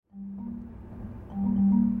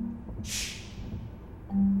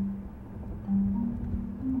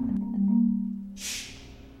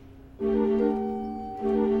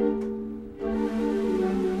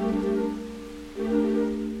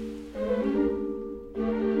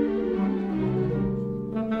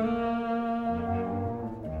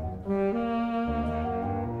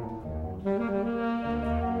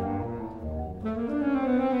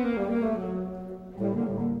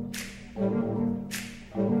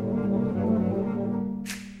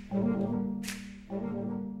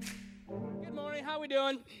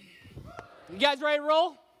doing? You guys ready to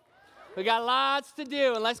roll? We got lots to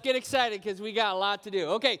do, and let's get excited because we got a lot to do.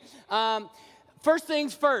 Okay, first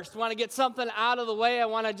things first, want to get something out of the way. I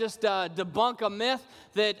want to just debunk a myth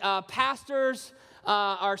that pastors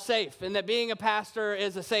are safe and that being a pastor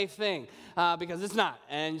is a safe thing because it's not.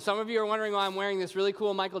 And some of you are wondering why I'm wearing this really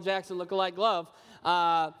cool Michael Jackson look-alike glove.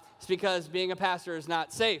 It's because being a pastor is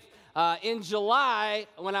not safe. In July,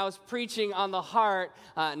 when I was preaching on the heart,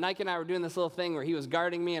 Nike and I were doing this little thing where he was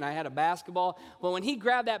guarding me and I had a basketball. Well, when he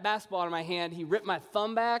grabbed that basketball out of my hand, he ripped my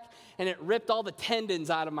thumb back and it ripped all the tendons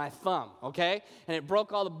out of my thumb, okay? And it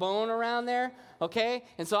broke all the bone around there, okay?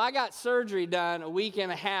 And so I got surgery done a week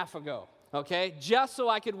and a half ago, okay? Just so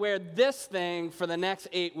I could wear this thing for the next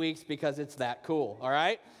 8 weeks because it's that cool, all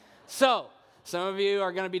right? So some of you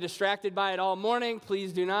are going to be distracted by it all morning.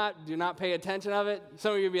 Please do not pay attention of it.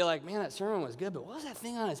 Some of you will be like, man, that sermon was good, but what was that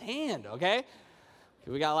thing on his hand, okay?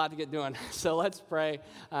 We got a lot to get doing. So let's pray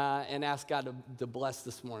and ask God to bless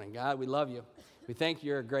this morning. God, we love you. We thank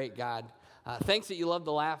you're a great God. Thanks that you love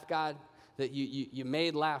to laugh, God, that you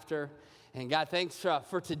made laughter. And God, thanks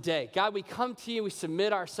for today. God, we come to you. We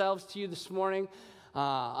submit ourselves to you this morning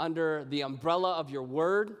under the umbrella of your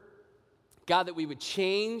word. God, that we would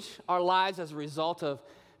change our lives as a result of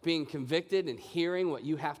being convicted and hearing what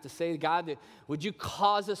you have to say. God, that would you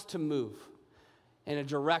cause us to move in a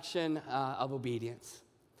direction of obedience.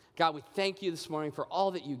 God, we thank you this morning for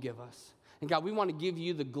all that you give us. And God, we want to give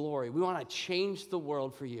you the glory. We want to change the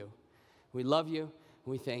world for you. We love you,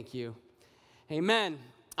 and we thank you. Amen.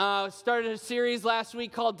 Started a series last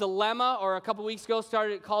week called Dilemma, or a couple weeks ago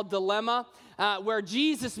started it called Dilemma, where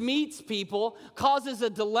Jesus meets people, causes a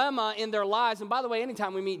dilemma in their lives. And by the way,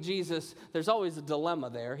 anytime we meet Jesus, there's always a dilemma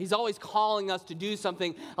there. He's always calling us to do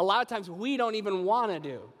something a lot of times we don't even want to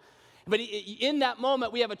do. But in that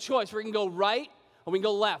moment, we have a choice. We can go right or we can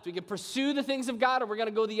go left. We can pursue the things of God or we're going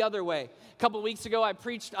to go the other way. A couple of weeks ago, I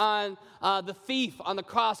preached on the thief on the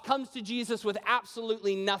cross comes to Jesus with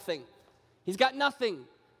absolutely nothing. He's got nothing.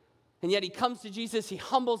 And yet he comes to Jesus, he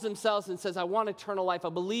humbles himself and says, I want eternal life. I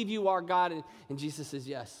believe you are God. And Jesus says,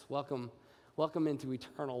 yes, welcome into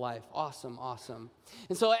eternal life. Awesome, awesome.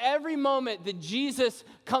 And so every moment that Jesus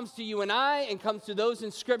comes to you and I and comes to those in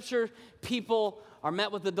Scripture, people are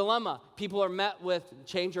met with a dilemma. People are met with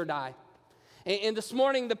change or die. And this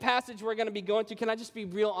morning, the passage we're going to be going to, can I just be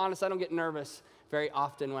real honest? I don't get nervous very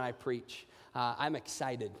often when I preach. I'm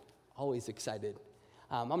excited, always excited.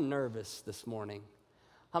 I'm nervous this morning.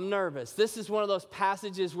 I'm nervous. This is one of those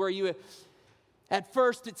passages where at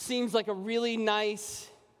first it seems like a really nice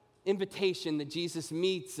invitation that Jesus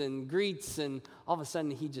meets and greets, and all of a sudden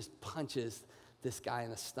he just punches this guy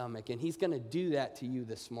in the stomach, and he's going to do that to you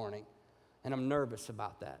this morning, and I'm nervous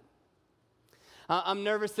about that. I'm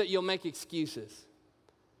nervous that you'll make excuses.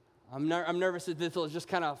 I'm nervous that this will just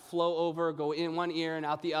kind of flow over, go in one ear and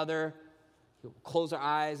out the other. You'll close our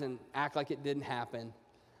eyes and act like it didn't happen.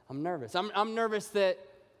 I'm nervous. I'm nervous that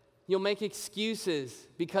you'll make excuses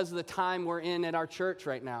because of the time we're in at our church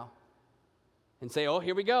right now and say, oh,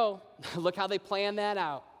 here we go. Look how they planned that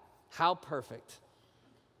out. How perfect.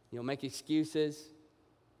 You'll make excuses.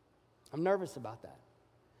 I'm nervous about that.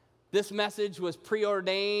 This message was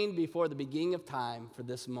preordained before the beginning of time for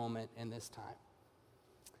this moment and this time.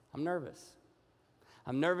 I'm nervous.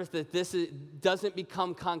 I'm nervous that this doesn't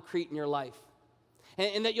become concrete in your life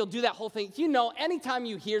and that you'll do that whole thing. You know, anytime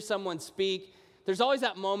you hear someone speak, there's always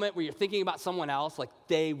that moment where you're thinking about someone else, like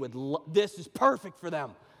they would, this is perfect for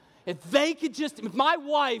them. If my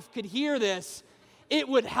wife could hear this, it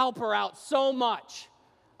would help her out so much.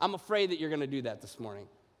 I'm afraid that you're going to do that this morning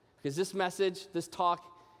because this message, this talk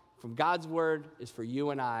from God's word is for you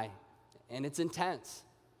and I, and it's intense.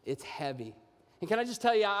 It's heavy. And can I just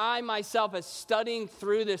tell you, I myself, as studying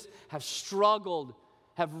through this, have struggled,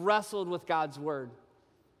 have wrestled with God's word,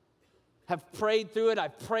 have prayed through it.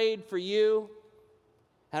 I've prayed for you.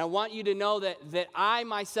 And I want you to know that I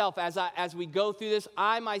myself, as we go through this,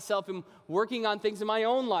 I myself am working on things in my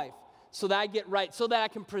own life so that I get right, so that I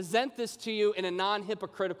can present this to you in a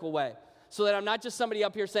non-hypocritical way, so that I'm not just somebody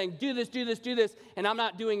up here saying, do this, do this, do this, and I'm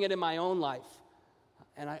not doing it in my own life.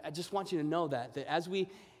 And I just want you to know that as we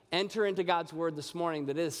enter into God's word this morning,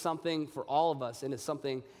 that it is something for all of us, and it's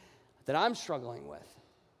something that I'm struggling with,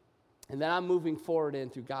 and that I'm moving forward in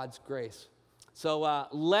through God's grace. So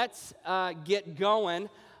let's get going.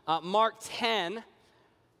 Mark 10,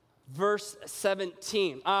 verse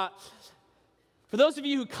 17. For those of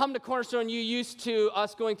you who come to Cornerstone, you're used to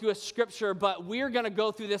us going through a scripture, but we're going to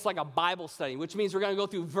go through this like a Bible study, which means we're going to go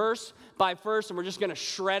through verse by verse, and we're just going to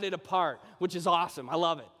shred it apart, which is awesome. I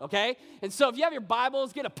love it, okay? And so if you have your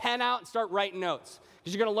Bibles, get a pen out and start writing notes,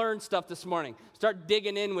 because you're going to learn stuff this morning. Start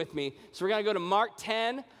digging in with me. So we're going to go to Mark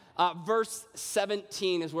 10, verse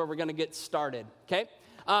 17 is where we're going to get started, okay?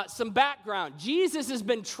 Some background. Jesus has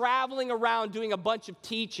been traveling around doing a bunch of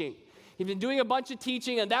teaching. He's been doing a bunch of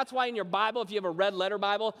teaching, and that's why in your Bible, if you have a red letter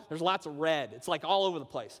Bible, there's lots of red. It's like all over the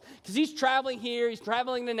place. Because he's traveling here, he's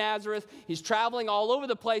traveling to Nazareth, he's traveling all over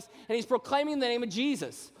the place, and he's proclaiming the name of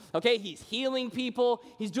Jesus. Okay, he's healing people,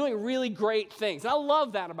 he's doing really great things. And I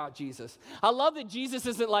love that about Jesus. I love that Jesus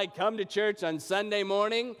isn't like, come to church on Sunday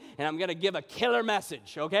morning, and I'm going to give a killer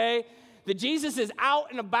message, okay? That Jesus is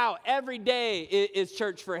out and about every day is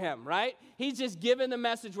church for him, right? He's just giving the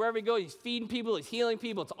message wherever he goes. He's feeding people, he's healing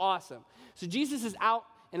people. It's awesome. So Jesus is out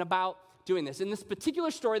and about doing this. And this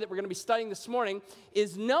particular story that we're going to be studying this morning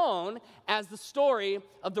is known as the story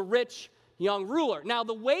of the rich young ruler. Now,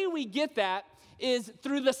 the way we get that is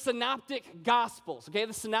through the Synoptic Gospels, okay?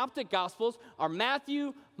 The Synoptic Gospels are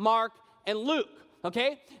Matthew, Mark, and Luke.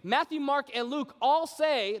 Okay? Matthew, Mark, and Luke all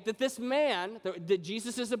say that this man that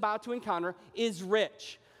Jesus is about to encounter is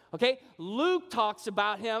rich. Okay? Luke talks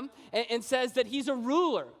about him and says that he's a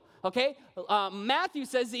ruler. Okay? Matthew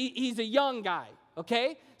says he's a young guy.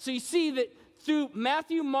 Okay? So you see that through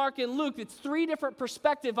Matthew, Mark, and Luke, it's three different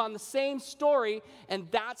perspectives on the same story, and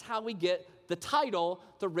that's how we get the title,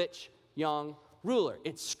 The Rich Young Ruler.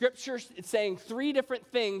 It's scripture, it's saying three different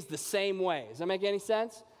things the same way. Does that make any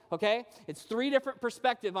sense? Okay? It's three different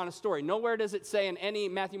perspectives on a story. Nowhere does it say in any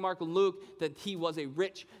Matthew, Mark, and Luke that he was a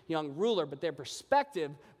rich young ruler, but their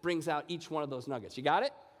perspective brings out each one of those nuggets. You got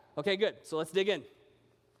it? Okay, good. So let's dig in.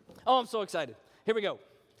 Oh, I'm so excited. Here we go.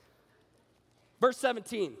 Verse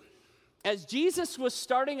 17. As Jesus was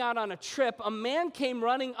starting out on a trip, a man came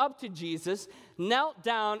running up to Jesus, knelt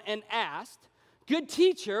down, and asked, "Good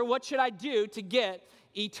teacher, what should I do to get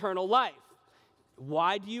eternal life?"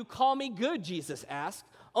 "Why do you call me good?" Jesus asked.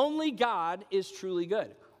 "Only God is truly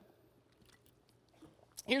good."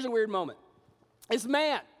 Here's a weird moment. This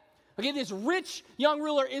man, okay, this rich young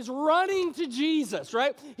ruler is running to Jesus,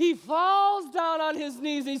 right? He falls down on his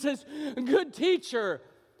knees and he says, "Good teacher."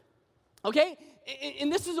 Okay?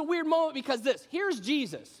 And this is a weird moment because here's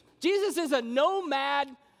Jesus. Jesus is a nomad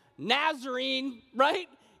Nazarene, right?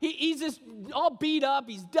 He's just all beat up,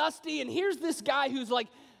 he's dusty, and here's this guy who's like,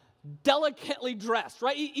 delicately dressed,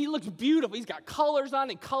 right? He looks beautiful. He's got colors on,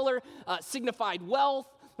 and color signified wealth,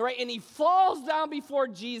 right? And he falls down before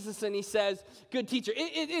Jesus and he says, "Good teacher."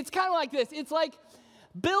 It's kind of like this. It's like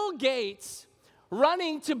Bill Gates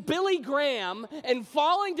running to Billy Graham and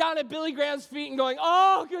falling down at Billy Graham's feet and going,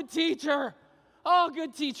 "Oh, good teacher. Oh,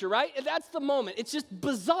 good teacher," right? And that's the moment. It's just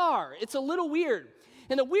bizarre. It's a little weird.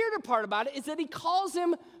 And the weirder part about it is that he calls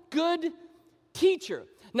him good teacher.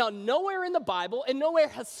 Now, nowhere in the Bible and nowhere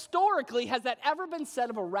historically has that ever been said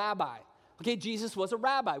of a rabbi. Okay, Jesus was a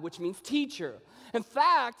rabbi, which means teacher. In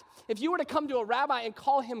fact, if you were to come to a rabbi and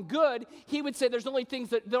call him good, he would say there's only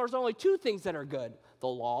two things that are good: the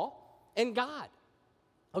law and God.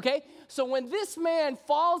 Okay? So when this man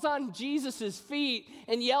falls on Jesus' feet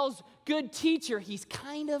and yells, "Good teacher," he's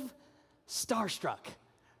kind of starstruck.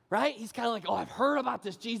 Right? He's kind of like, "Oh, I've heard about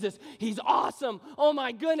this Jesus. He's awesome. Oh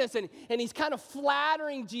my goodness." And he's kind of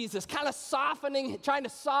flattering Jesus, kind of trying to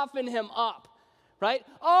soften him up. Right?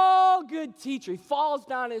 "Oh, good teacher." He falls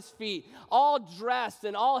down his feet, all dressed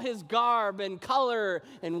in all his garb and color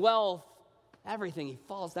and wealth, everything. He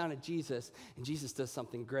falls down at Jesus, and Jesus does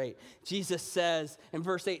something great. Jesus says in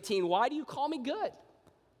verse 18, "Why do you call me good?"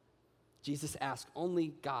 Jesus asks, "Only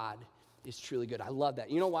God is truly good." I love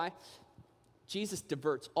that. You know why? Jesus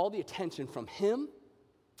diverts all the attention from him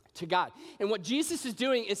to God. And what Jesus is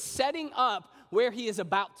doing is setting up where he is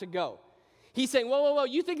about to go. He's saying, whoa,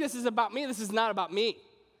 you think this is about me? This is not about me.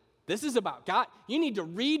 This is about God. You need to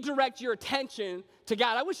redirect your attention to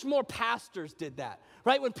God. I wish more pastors did that,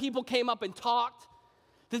 right? When people came up and talked,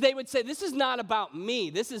 that they would say, "This is not about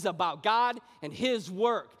me. This is about God and his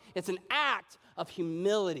work." It's an act of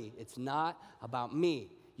humility. It's not about me.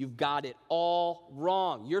 You've got it all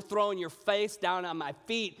wrong. You're throwing your face down on my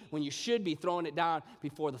feet when you should be throwing it down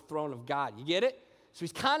before the throne of God. You get it? So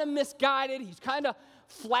he's kind of misguided. He's kind of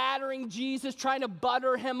flattering Jesus, trying to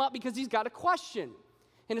butter him up because he's got a question.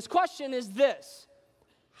 And his question is this: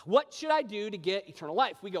 what should I do to get eternal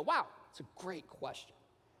life? We go, wow, it's a great question.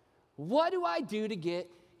 What do I do to get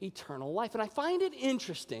eternal life? And I find it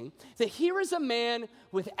interesting that here is a man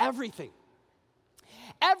with everything.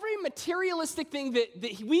 every materialistic thing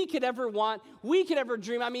that we could ever want, we could ever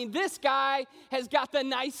dream. I mean, this guy has got the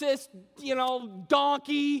nicest,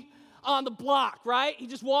 donkey on the block, right? He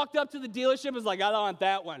just walked up to the dealership and was like, I don't want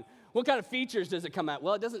that one. What kind of features does it come out?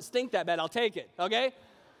 Well, it doesn't stink that bad. I'll take it, okay?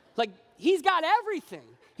 Like, he's got everything.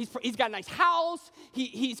 He's got a nice house.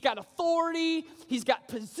 He's got authority. He's got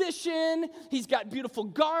position. He's got beautiful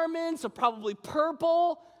garments, of probably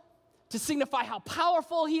purple, to signify how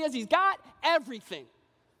powerful he is. He's got everything.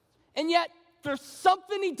 And yet, there's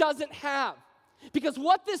something he doesn't have. Because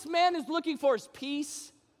what this man is looking for is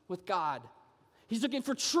peace with God. He's looking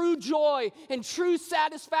for true joy and true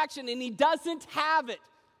satisfaction, and he doesn't have it.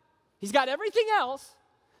 He's got everything else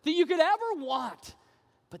that you could ever want,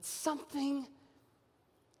 but something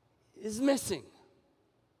is missing.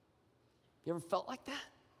 You ever felt like that?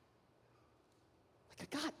 Like,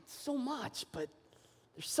 I got so much, but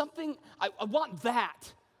there's something, I want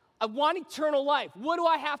that. I want eternal life. What do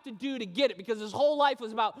I have to do to get it? Because his whole life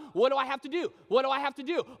was about, what do I have to do? What do I have to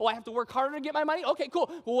do? Oh, I have to work harder to get my money? Okay,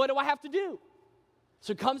 cool. Well, what do I have to do?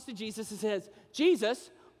 So he comes to Jesus and says, Jesus,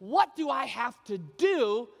 what do I have to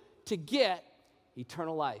do to get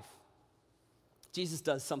eternal life? Jesus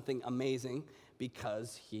does something amazing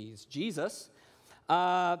because he's Jesus.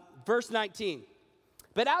 Verse 19.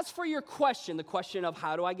 But as for your question, the question of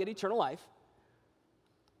how do I get eternal life,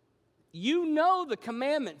 you know the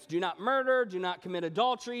commandments. Do not murder, do not commit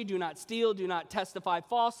adultery, do not steal, do not testify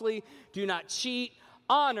falsely, do not cheat,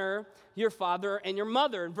 honor your father and your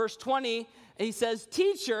mother. In verse 20, he says,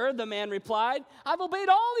 Teacher, the man replied, I've obeyed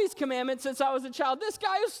all these commandments since I was a child. This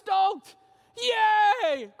guy is stoked.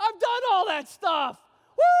 Yay! I've done all that stuff.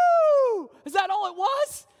 Woo! Is that all it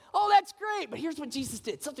was? Oh, that's great. But here's what Jesus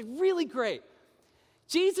did, something really great.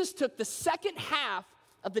 Jesus took the second half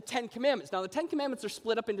of the 10 Commandments. Now, the 10 Commandments are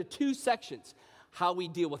split up into two sections, how we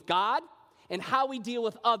deal with God and how we deal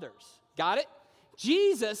with others. Got it?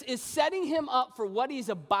 Jesus is setting him up for what he's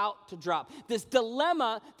about to drop. This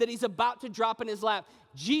dilemma that he's about to drop in his lap,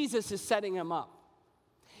 Jesus is setting him up.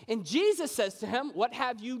 And Jesus says to him, what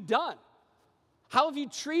have you done? How have you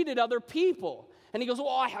treated other people? And he goes, well,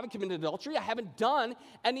 I haven't committed adultery. I haven't done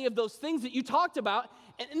any of those things that you talked about.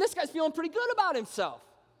 And this guy's feeling pretty good about himself.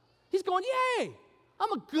 He's going, yay,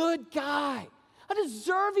 I'm a good guy. I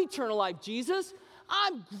deserve eternal life, Jesus.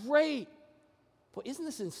 I'm great. But isn't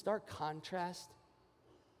this in stark contrast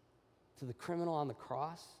to the criminal on the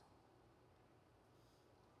cross?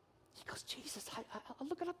 He goes, Jesus, I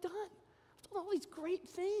look what I've done. I've done all these great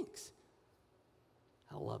things.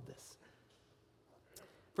 I love this.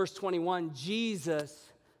 Verse 21, Jesus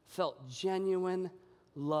felt genuine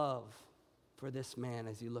love for this man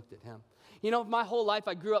as he looked at him. You know, my whole life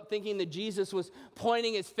I grew up thinking that Jesus was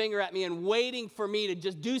pointing his finger at me and waiting for me to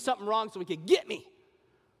just do something wrong so he could get me,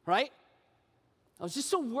 right? I was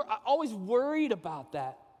just always worried about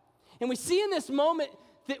that. And we see in this moment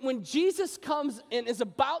that when Jesus comes and is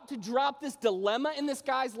about to drop this dilemma in this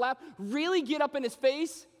guy's lap, really get up in his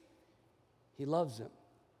face, he loves him.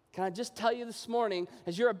 Can I just tell you this morning,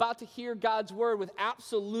 as you're about to hear God's word with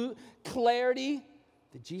absolute clarity,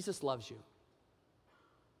 that Jesus loves you.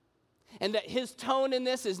 And that his tone in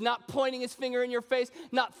this is not pointing his finger in your face,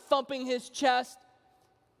 not thumping his chest.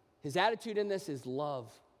 His attitude in this is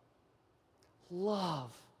love.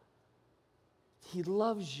 Love. He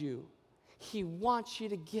loves you. He wants you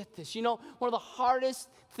to get this. You know, one of the hardest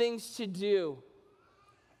things to do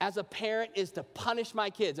as a parent is to punish my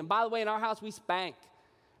kids. And by the way, in our house, we spank.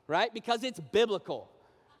 Right? Because it's biblical,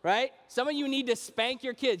 right? Some of you need to spank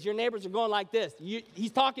your kids. Your neighbors are going like this.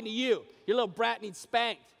 He's talking to you. Your little brat needs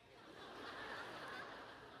spanked.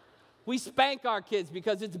 We spank our kids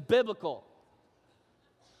because it's biblical.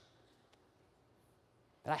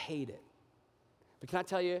 And I hate it. But can I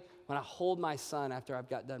tell you, when I hold my son after I've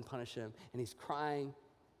got done punishing him and he's crying,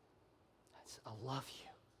 I say, I love you.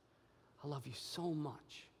 I love you so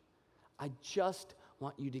much. I just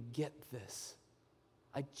want you to get this.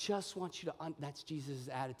 I just want you to, that's Jesus'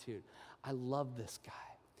 attitude. I love this guy.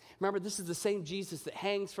 Remember, this is the same Jesus that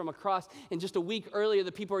hangs from a cross, and just a week earlier,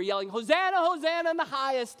 the people are yelling, Hosanna, Hosanna in the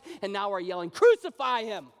highest, and now we're yelling, crucify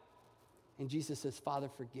him. And Jesus says, Father,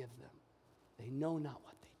 forgive them. They know not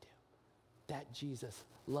what they do. That Jesus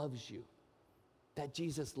loves you. That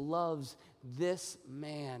Jesus loves this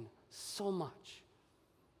man so much.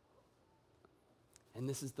 And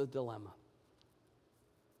this is the dilemma.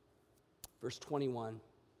 Verse 21,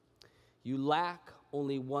 you lack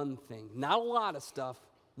only one thing. Not a lot of stuff,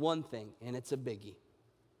 one thing, and it's a biggie.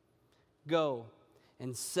 Go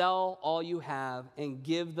and sell all you have and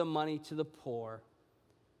give the money to the poor,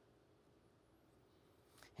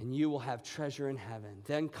 and you will have treasure in heaven.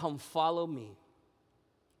 Then come follow me.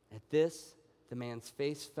 At this, the man's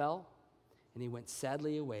face fell, and he went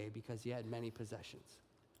sadly away because he had many possessions.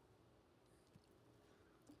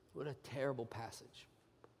 What a terrible passage.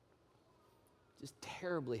 Just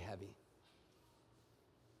terribly heavy.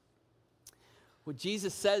 What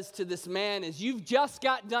Jesus says to this man is, you've just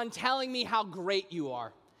got done telling me how great you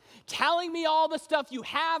are, telling me all the stuff you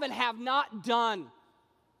have and have not done.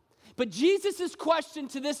 But Jesus' question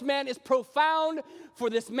to this man is profound for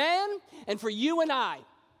this man and for you and I.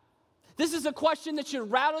 This is a question that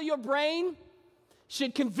should rattle your brain,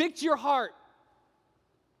 should convict your heart.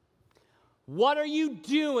 What are you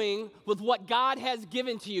doing with what God has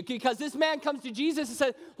given to you? Because this man comes to Jesus and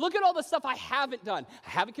says, look at all the stuff I haven't done. I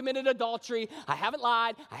haven't committed adultery. I haven't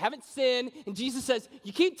lied. I haven't sinned. And Jesus says,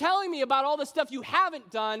 you keep telling me about all the stuff you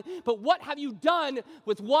haven't done, but what have you done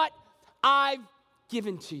with what I've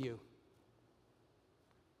given to you?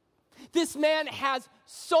 This man has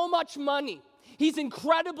so much money. He's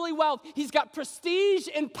incredibly wealthy. He's got prestige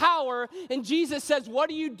and power. And Jesus says, what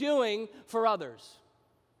are you doing for others?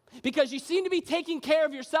 Because you seem to be taking care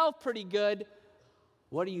of yourself pretty good.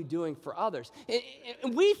 What are you doing for others?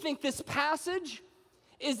 And we think this passage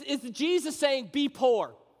is Jesus saying, be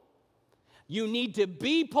poor. You need to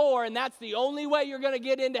be poor, and that's the only way you're going to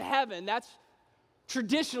get into heaven. That's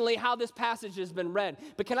traditionally how this passage has been read.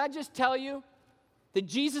 But can I just tell you that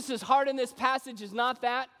Jesus' heart in this passage is not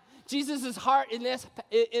that? Jesus' heart in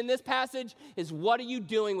this passage is, what are you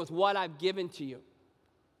doing with what I've given to you?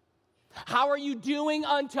 How are you doing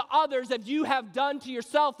unto others as you have done to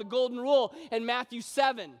yourself? The golden rule in Matthew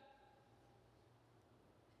 7.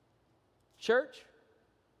 Church,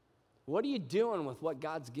 what are you doing with what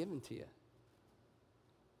God's given to you?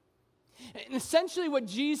 And essentially what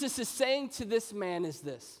Jesus is saying to this man is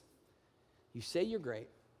this. You say you're great.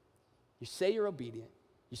 You say you're obedient.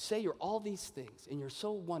 You say you're all these things, and you're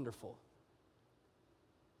so wonderful.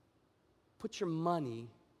 Put your money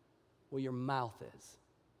where your mouth is.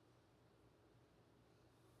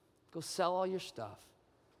 Go sell all your stuff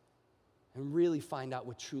and really find out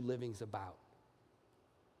what true living's about.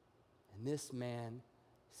 And this man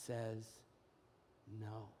says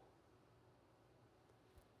no.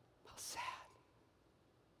 How sad.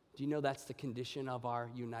 Do you know that's the condition of our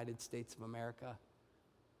United States of America?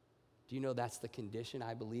 Do you know that's the condition,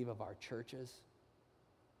 I believe, of our churches?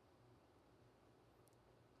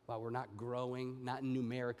 While we're not growing, not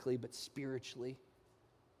numerically, but spiritually.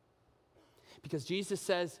 Because Jesus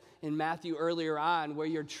says in Matthew earlier on, where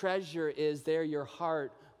your treasure is, there your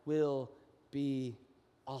heart will be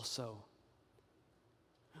also.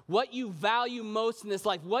 What you value most in this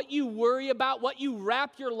life, what you worry about, what you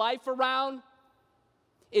wrap your life around,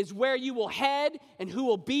 is where you will head and who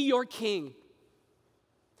will be your king.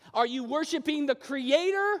 Are you worshiping the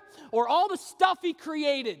Creator or all the stuff He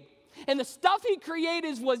created? And the stuff He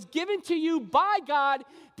created was given to you by God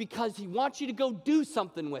because He wants you to go do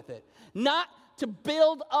something with it. Not to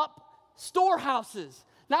build up storehouses,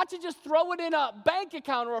 not to just throw it in a bank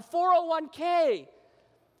account or a 401k.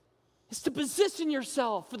 It's to position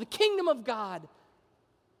yourself for the kingdom of God.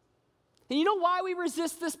 And you know why we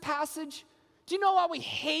resist this passage? Do you know why we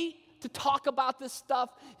hate to talk about this stuff?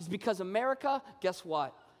 It's because America, guess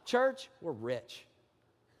what? Church, we're rich.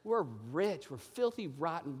 We're rich. We're filthy,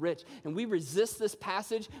 rotten rich. And we resist this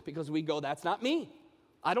passage because we go, that's not me.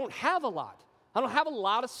 I don't have a lot. I don't have a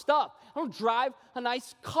lot of stuff. I don't drive a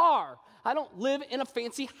nice car. I don't live in a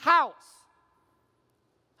fancy house.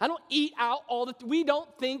 I don't eat out all the we don't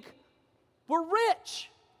think we're rich.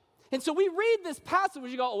 And so we read this passage,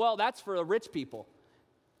 you go, well, that's for the rich people.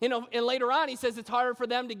 You know, and later on he says it's harder for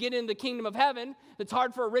them to get into the kingdom of heaven. It's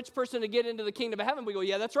hard for a rich person to get into the kingdom of heaven. We go,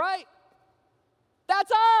 yeah, that's right.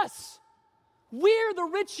 That's us. We're the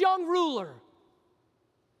rich young ruler.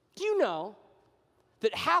 Do you know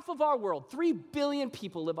that half of our world, 3 billion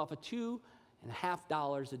people, live off of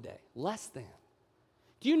 $2.50 a day? Less than.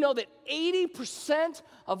 Do you know that 80%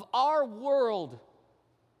 of our world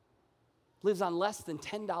lives on less than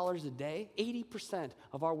 $10 a day? 80%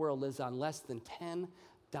 of our world lives on less than $10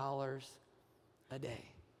 a day.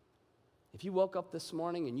 If you woke up this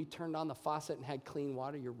morning and you turned on the faucet and had clean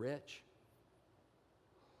water, you're rich.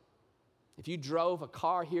 If you drove a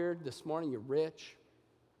car here this morning, you're rich.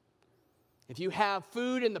 If you have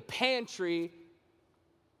food in the pantry,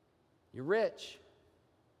 you're rich.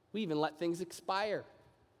 We even let things expire.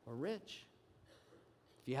 We're rich.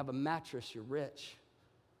 If you have a mattress, you're rich.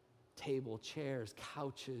 Table, chairs,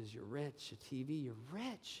 couches, you're rich. A TV, you're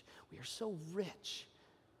rich. We are so rich.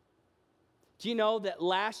 Do you know that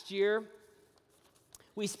last year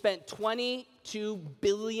we spent $22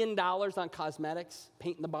 billion on cosmetics,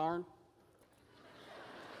 painting the barn?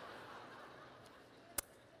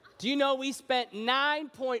 Do you know we spent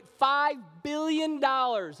 $9.5 billion at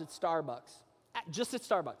Starbucks? Just at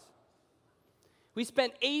Starbucks. We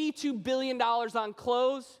spent $82 billion on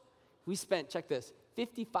clothes. We spent, check this,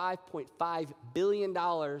 $55.5 billion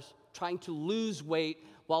trying to lose weight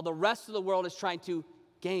while the rest of the world is trying to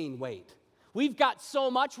gain weight. We've got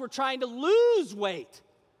so much we're trying to lose weight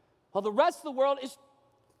while the rest of the world is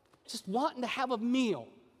just wanting to have a meal.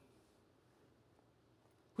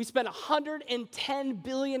 We spent $110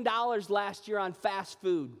 billion last year on fast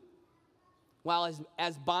food, while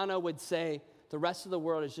as Bono would say, the rest of the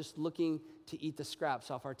world is just looking to eat the scraps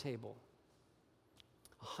off our table.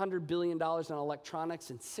 $100 billion on electronics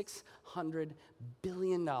and $600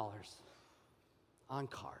 billion on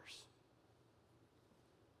cars.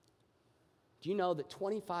 Do you know that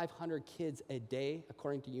 2,500 kids a day,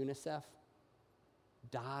 according to UNICEF,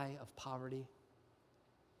 die of poverty?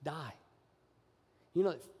 Die. You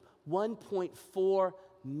know that 1.4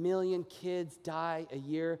 million kids die a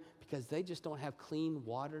year because they just don't have clean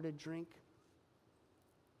water to drink?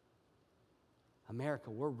 America,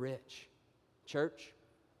 we're rich. Church,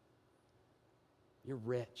 you're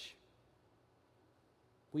rich.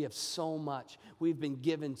 We have so much. We've been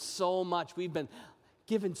given so much. We've been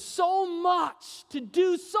given so much to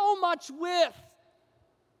do so much with.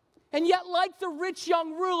 And yet, like the rich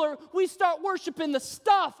young ruler, we start worshiping the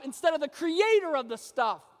stuff instead of the creator of the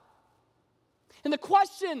stuff. And the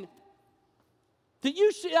question that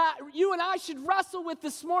you and I should wrestle with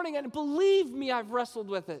this morning, and believe me, I've wrestled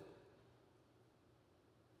with it,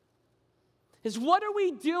 is what are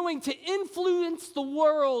we doing to influence the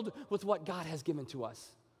world with what God has given to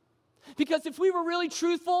us? Because if we were really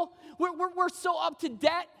truthful, we're so up to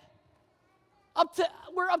debt.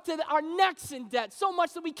 We're up to our necks in debt, so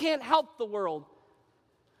much that we can't help the world.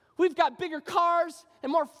 We've got bigger cars and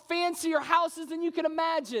more fancier houses than you can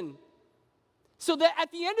imagine. So that at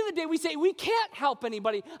the end of the day, we say, we can't help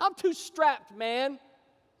anybody. I'm too strapped, man.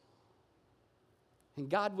 And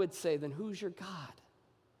God would say, then who's your God?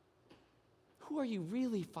 Who are you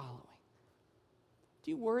really following?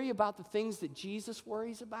 Do you worry about the things that Jesus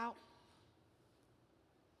worries about?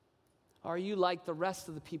 Or are you like the rest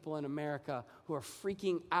of the people in America who are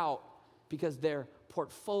freaking out because their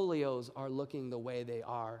portfolios are looking the way they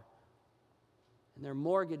are and their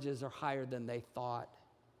mortgages are higher than they thought?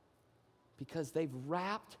 Because they've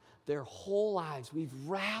wrapped their whole lives, we've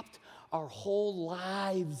wrapped our whole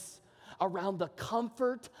lives around the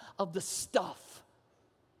comfort of the stuff.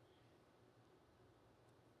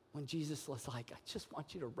 When Jesus was like, I just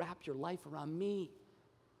want you to wrap your life around me.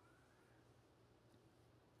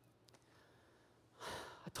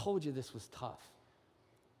 I told you this was tough.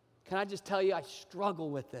 Can I just tell you, I struggle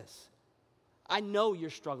with this. I know you're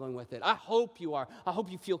struggling with it. I hope you are. I hope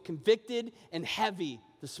you feel convicted and heavy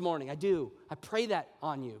this morning. I do. I pray that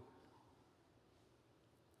on you.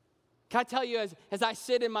 Can I tell you, as I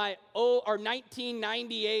sit in my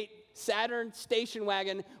 1998 Saturn station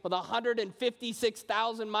wagon with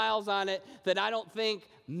 156,000 miles on it, that I don't think,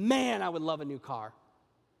 man, I would love a new car.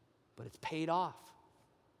 But it's paid off.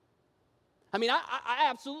 I mean, I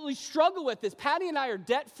absolutely struggle with this. Patty and I are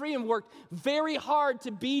debt-free and worked very hard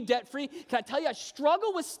to be debt-free. Can I tell you, I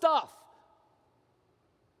struggle with stuff.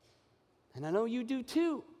 And I know you do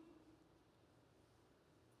too.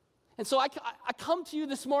 And so I come to you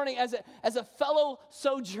this morning as a fellow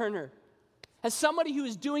sojourner, as somebody who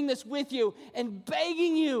is doing this with you and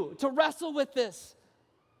begging you to wrestle with this.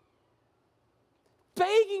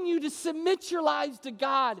 Begging you to submit your lives to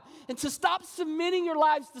God and to stop submitting your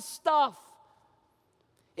lives to stuff.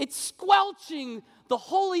 It's squelching the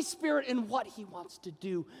Holy Spirit in what He wants to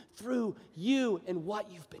do through you and what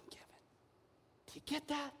you've been given. Do you get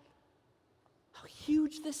that? How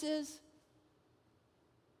huge this is?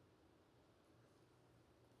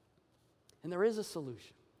 And there is a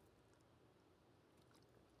solution.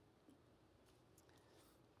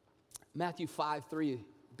 Matthew 5:3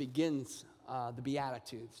 begins the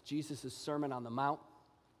Beatitudes, Jesus' Sermon on the Mount.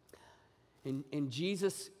 And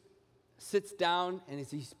Jesus sits down, and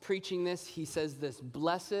as he's preaching this, he says this: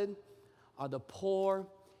 blessed are the poor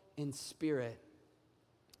in spirit,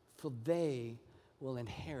 for they will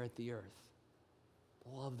inherit the earth.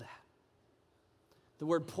 Love that. The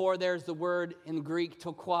word poor there is the word in Greek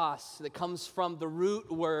tokos that comes from the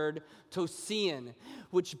root word tosein,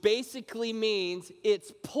 which basically means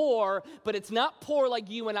it's poor, but it's not poor like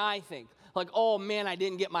you and I think. Like, oh man, I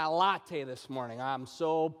didn't get my latte this morning. I'm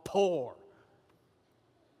so poor.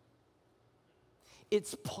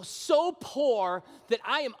 it's so poor that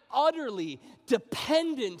I am utterly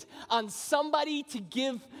dependent on somebody to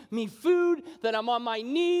give me food, that I'm on my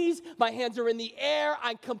knees, my hands are in the air,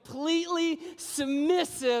 I'm completely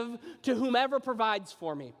submissive to whomever provides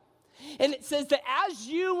for me. And it says that as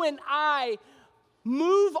you and I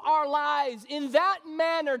move our lives in that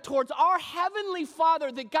manner towards our Heavenly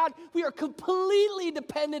Father, that God, we are completely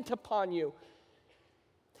dependent upon you.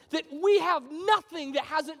 That we have nothing that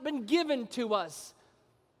hasn't been given to us.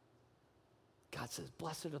 God says,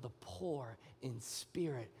 blessed are the poor in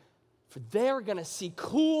spirit, for they're going to see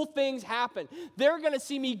cool things happen. They're going to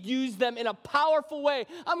see me use them in a powerful way.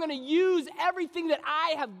 I'm going to use everything that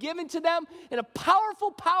I have given to them in a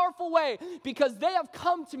powerful, powerful way because they have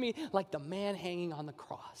come to me like the man hanging on the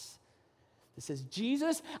cross. It says,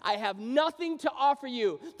 Jesus, I have nothing to offer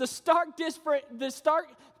you. The stark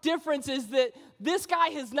difference is that this guy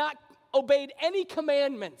has not obeyed any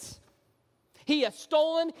commandments. He has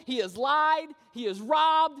stolen, he has lied, he has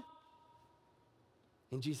robbed.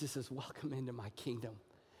 And Jesus says, welcome into my kingdom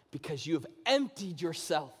because you have emptied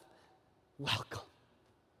yourself. Welcome.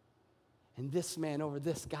 And this man over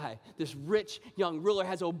this guy, this rich young ruler,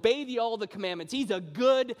 has obeyed all the commandments. He's a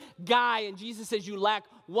good guy. And Jesus says, you lack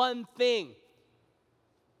one thing.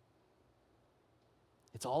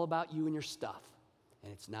 It's all about you and your stuff,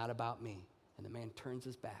 and it's not about me. And the man turns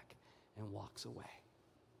his back and walks away.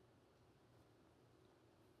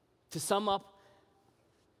 To sum up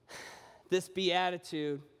this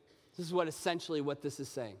beatitude, this is what this is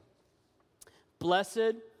saying.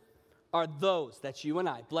 Blessed are those, that's you and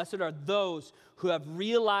I, blessed are those who have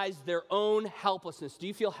realized their own helplessness. Do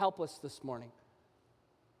you feel helpless this morning?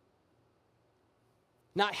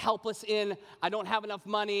 Not helpless in, I don't have enough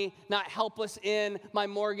money, not helpless in, my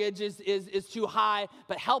mortgage is too high,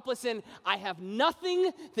 but helpless in, I have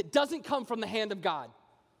nothing that doesn't come from the hand of God.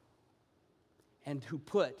 And who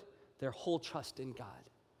put their whole trust in God.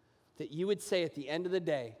 That you would say at the end of the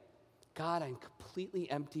day, God, I'm completely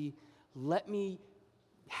empty. Let me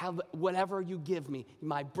have whatever you give me.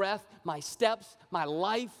 My breath, my steps, my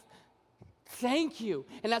life. Thank you.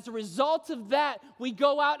 And as a result of that, we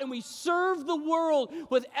go out and we serve the world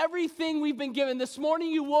with everything we've been given. This morning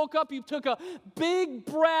you woke up, you took a big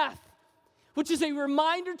breath, which is a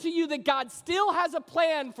reminder to you that God still has a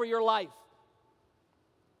plan for your life.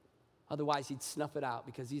 Otherwise, he'd snuff it out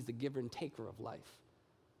because he's the giver and taker of life.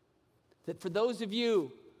 That for those of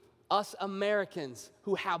you, us Americans,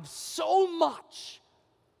 who have so much,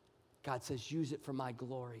 God says, use it for my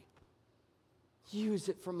glory. Use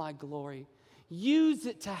it for my glory. Use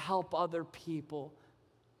it to help other people.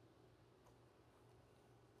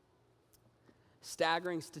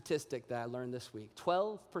 Staggering statistic that I learned this week.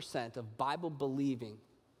 12% of Bible-believing,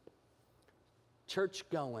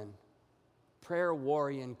 church-going,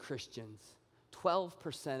 prayer-warrior Christians,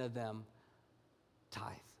 12% of them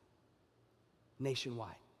tithe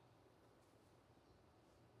nationwide.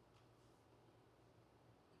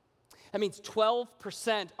 That means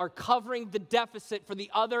 12% are covering the deficit for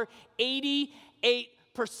the other 88%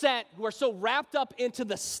 who are so wrapped up into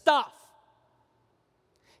the stuff.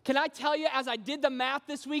 Can I tell you, as I did the math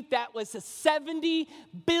this week, that was a $70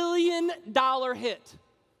 billion hit.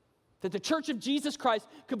 That the Church of Jesus Christ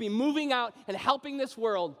could be moving out and helping this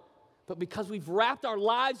world, but because we've wrapped our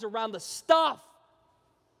lives around the stuff,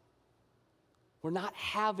 we're not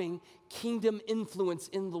having kingdom influence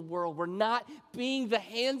in the world. We're not being the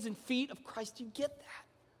hands and feet of Christ. Do you get that?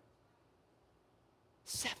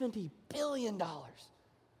 $70 billion. So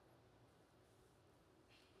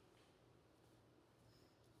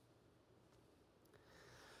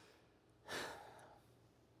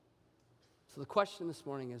the question this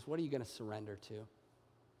morning is, what are you going to surrender to?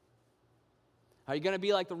 Are you going to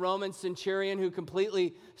be like the Roman centurion who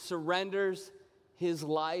completely surrenders his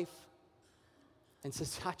life and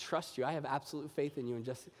says, I trust you, I have absolute faith in you, and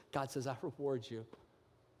just God says, I reward you?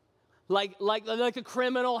 Like the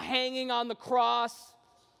criminal hanging on the cross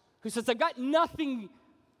who says, I got nothing.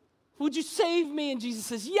 Would you save me? And Jesus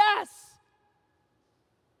says, yes.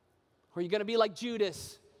 Or are you going to be like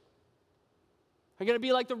Judas? Are you going to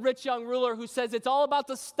be like the rich young ruler who says, it's all about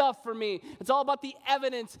the stuff for me. It's all about the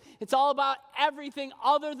evidence. It's all about everything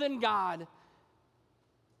other than God.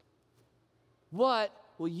 What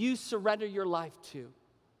will you surrender your life to?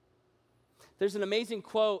 There's an amazing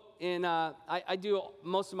quote in, I do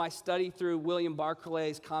most of my study through William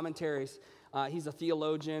Barclay's commentaries. He's a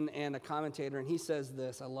theologian and a commentator, and he says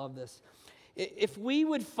this, I love this. If we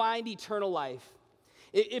would find eternal life,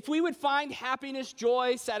 If we would find happiness,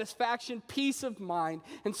 joy, satisfaction, peace of mind,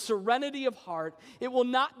 and serenity of heart, it will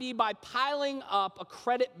not be by piling up a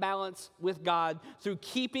credit balance with God through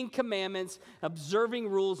keeping commandments, observing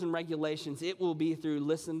rules and regulations. It will be through,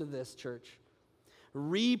 listen to this, church,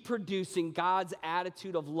 reproducing God's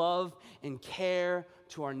attitude of love and care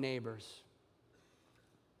to our neighbors.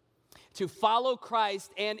 To follow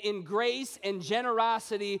Christ and in grace and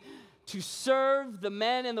generosity to serve the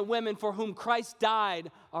men and the women for whom Christ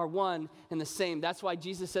died are one and the same. That's why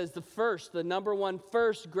Jesus says the number one,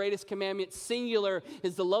 greatest commandment, singular,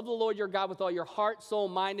 is to love the Lord your God with all your heart, soul,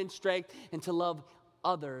 mind, and strength, and to love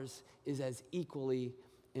others is as equally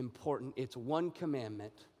important. It's one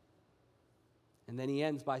commandment. And then he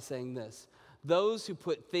ends by saying this: those who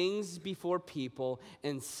put things before people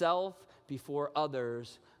and self before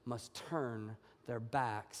others must turn their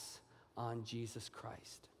backs on Jesus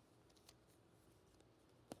Christ.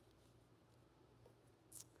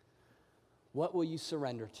 What will you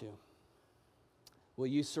surrender to? Will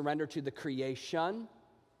you surrender to the creation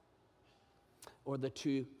or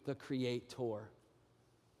to the Creator?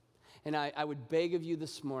 And I would beg of you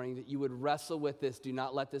this morning that you would wrestle with this. Do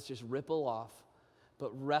not let this just ripple off, but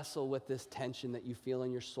wrestle with this tension that you feel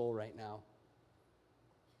in your soul right now.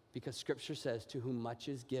 Because Scripture says, to whom much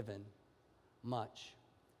is given, much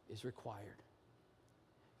is required.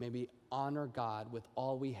 May we honor God with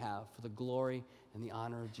all we have for the glory and the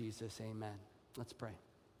honor of Jesus. Amen. Let's pray.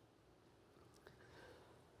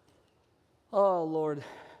 Oh, Lord,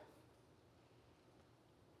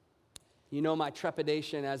 you know my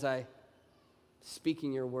trepidation as I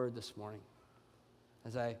speaking your word this morning.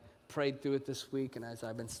 As I prayed through it this week and as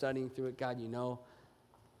I've been studying through it, God, you know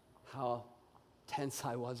how tense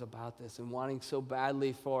I was about this and wanting so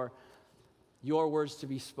badly for your words to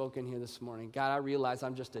be spoken here this morning. God, I realize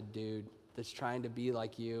I'm just a dude that's trying to be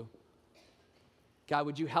like you. God,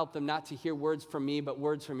 would you help them not to hear words from me, but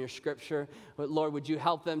words from your scripture? But Lord, would you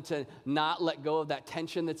help them to not let go of that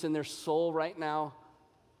tension that's in their soul right now?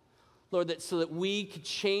 Lord, so that we could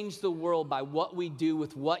change the world by what we do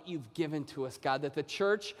with what you've given to us, God, that the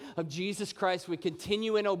church of Jesus Christ would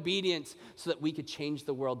continue in obedience so that we could change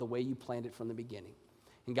the world the way you planned it from the beginning.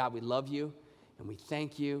 And God, we love you and we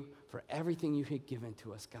thank you for everything you have given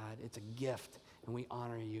to us, God. It's a gift and we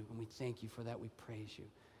honor you and we thank you for that. We praise you.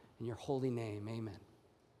 In your holy name, amen.